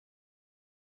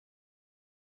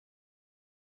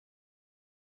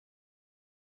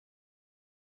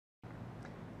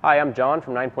Hi, I'm John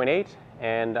from 9point8,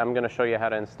 and I'm going to show you how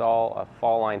to install a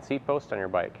fall line seat post on your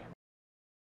bike.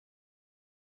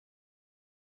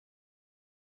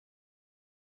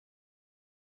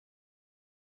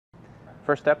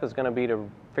 First step is going to be to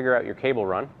figure out your cable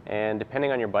run, and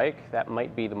depending on your bike, that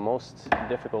might be the most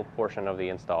difficult portion of the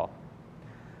install.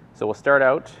 So we'll start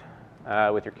out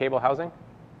with your cable housing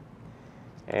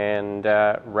and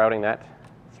routing that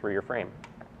through your frame.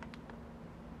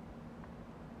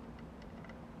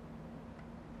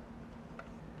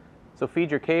 So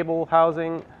feed your cable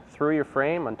housing through your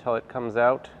frame until it comes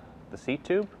out the seat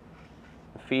tube.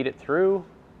 Feed it through.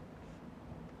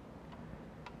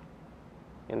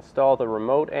 Install the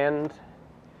remote end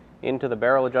into the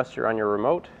barrel adjuster on your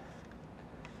remote.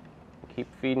 Keep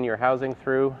feeding your housing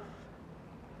through.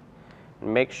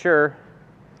 And make sure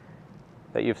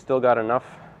that you've still got enough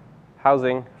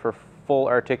housing for full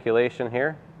articulation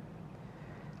here.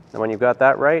 And when you've got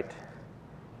that right,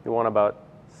 you want about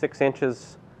 6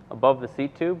 inches above the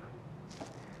seat tube,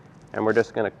 and we're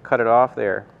just going to cut it off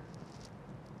there.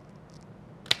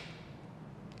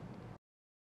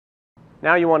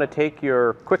 Now you want to take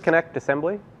your quick connect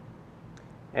assembly,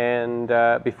 and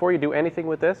before you do anything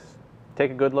with this, take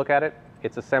a good look at it.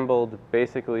 It's assembled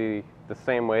basically the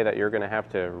same way that you're going to have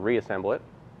to reassemble it.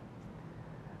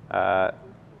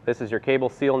 This is your cable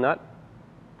seal nut.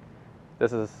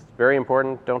 This is very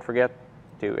important. Don't forget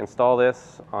to install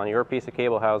this on your piece of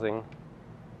cable housing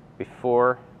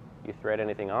before you thread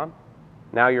anything on.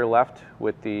 Now you're left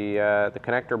with the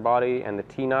connector body and the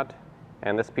T-nut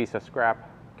and this piece of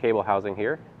scrap cable housing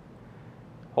here.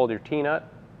 Hold your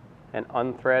T-nut and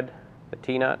unthread the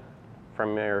T-nut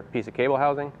from your piece of cable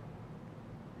housing,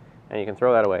 and you can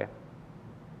throw that away.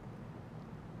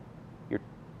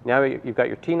 Now you've got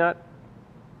your T-nut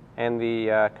and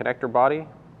the connector body,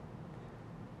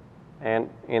 and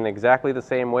in exactly the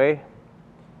same way,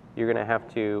 you're going to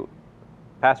have to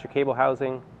pass your cable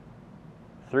housing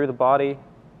through the body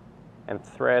and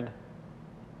thread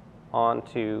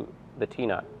onto the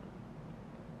T-nut.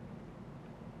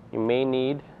 You may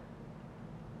need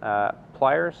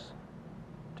pliers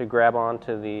to grab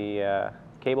onto the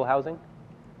cable housing,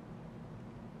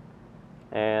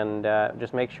 and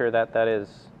just make sure that that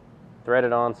is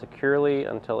threaded on securely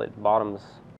until it bottoms.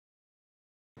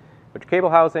 But your cable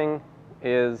housing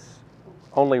is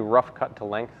only rough cut to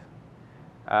length.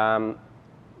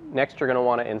 Next, you're going to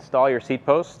want to install your seat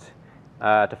post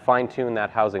to fine-tune that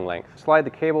housing length. Slide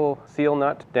the cable seal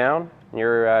nut down.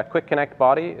 Your quick connect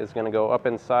body is going to go up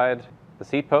inside the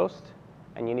seat post,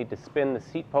 and you need to spin the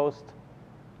seat post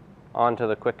onto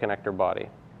the quick connector body.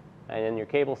 And then your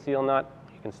cable seal nut,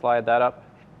 you can slide that up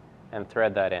and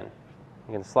thread that in.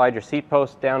 You can slide your seat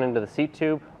post down into the seat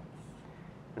tube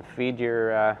and feed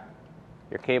your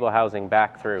cable housing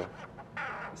back through.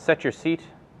 Set your seat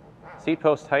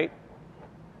post height.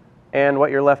 And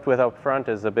what you're left with up front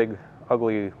is a big,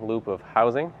 ugly loop of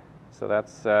housing. So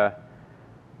that's,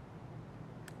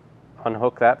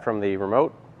 unhook that from the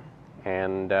remote,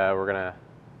 and we're going to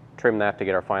trim that to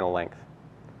get our final length.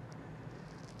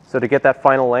 So to get that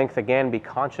final length, again, be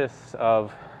conscious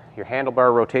of your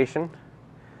handlebar rotation.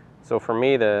 So for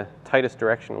me, the tightest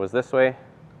direction was this way. I'm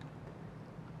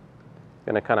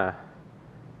going to kind of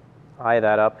eye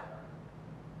that up.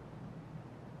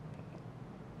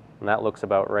 And that looks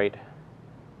about right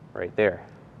there.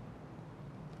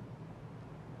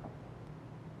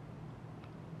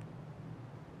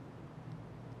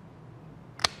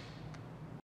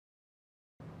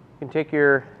 You can take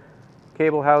your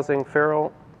cable housing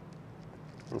ferrule,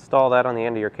 install that on the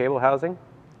end of your cable housing.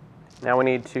 Now we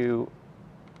need to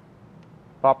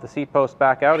pop the seat post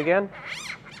back out again.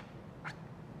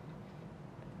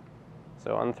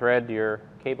 So unthread your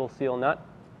cable seal nut.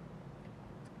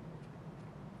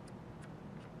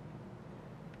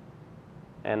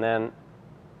 And then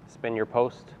spin your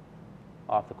post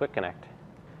off the quick connect.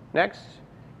 Next,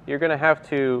 you're going to have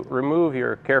to remove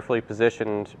your carefully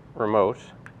positioned remote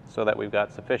so that we've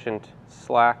got sufficient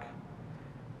slack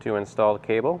to install the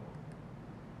cable.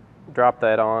 Drop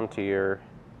that onto your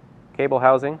cable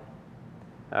housing.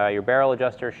 Your barrel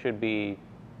adjuster should be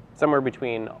somewhere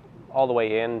between all the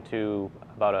way in to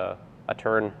about a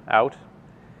turn out.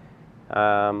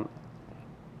 And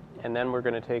then we're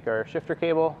going to take our shifter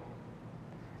cable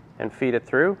and feed it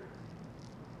through.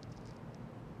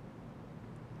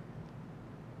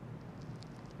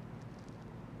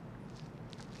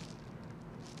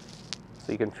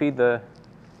 So you can feed the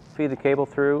cable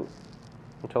through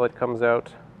until it comes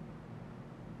out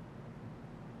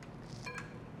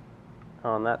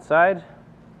on that side.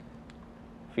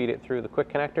 Feed it through the quick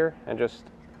connector and just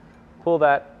pull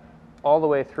that all the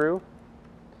way through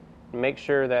make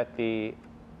sure that the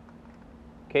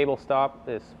cable stop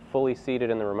is fully seated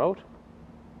in the remote.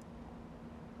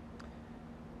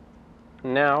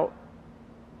 Now,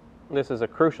 this is a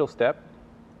crucial step.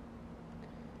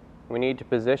 We need to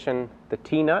position the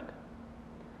T-nut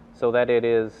so that it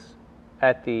is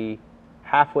at the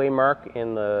halfway mark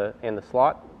in the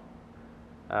slot.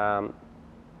 And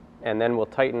then we'll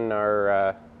tighten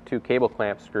our 2 cable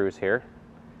clamp screws here.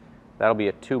 That'll be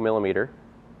a 2mm.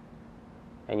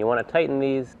 And you want to tighten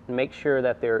these, make sure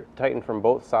that they're tightened from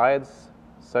both sides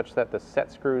such that the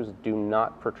set screws do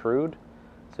not protrude.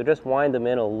 So just wind them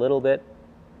in a little bit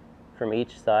from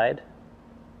each side.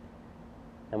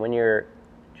 And when you're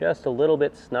just a little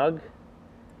bit snug,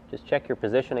 just check your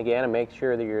position again and make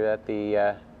sure that you're at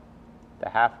the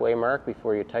halfway mark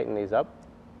before you tighten these up.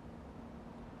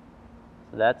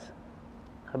 So that's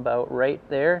about right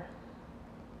there.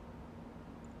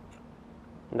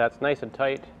 And that's nice and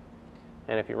tight.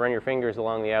 And if you run your fingers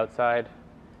along the outside,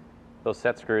 those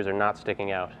set screws are not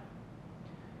sticking out.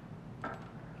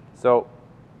 So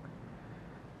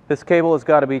this cable has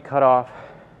got to be cut off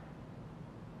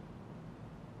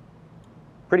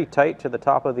pretty tight to the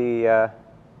top of the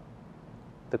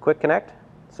quick connect.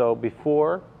 So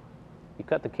before you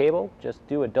cut the cable, just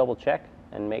do a double check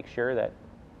and make sure that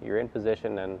you're in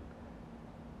position and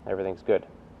everything's good.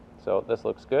 So this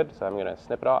looks good, so I'm going to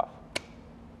snip it off.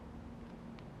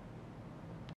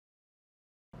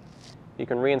 You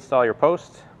can reinstall your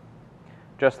post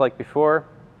just like before.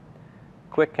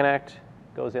 Quick connect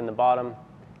goes in the bottom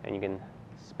and you can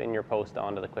spin your post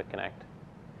onto the quick connect.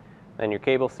 Then your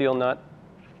cable seal nut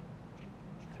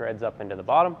threads up into the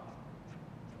bottom.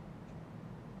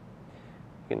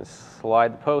 You can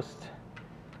slide the post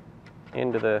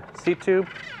into the seat tube.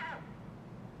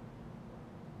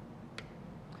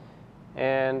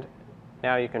 And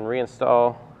now you can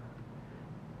reinstall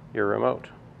your remote.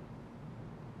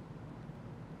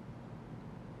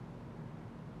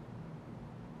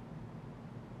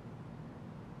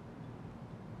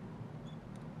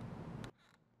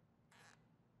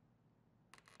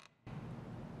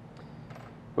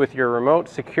 With your remote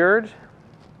secured,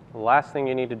 the last thing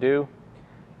you need to do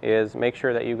is make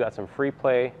sure that you've got some free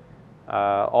play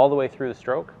all the way through the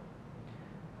stroke.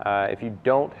 If you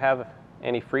don't have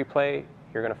any free play,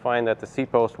 you're going to find that the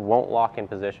seat post won't lock in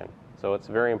position. So it's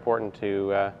very important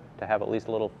to have at least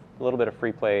a little bit of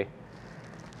free play.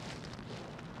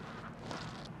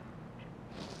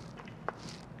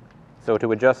 So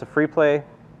to adjust the free play,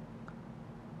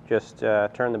 just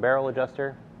turn the barrel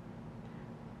adjuster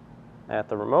at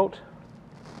the remote.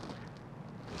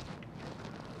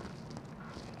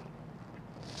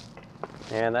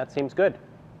 And that seems good.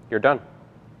 You're done.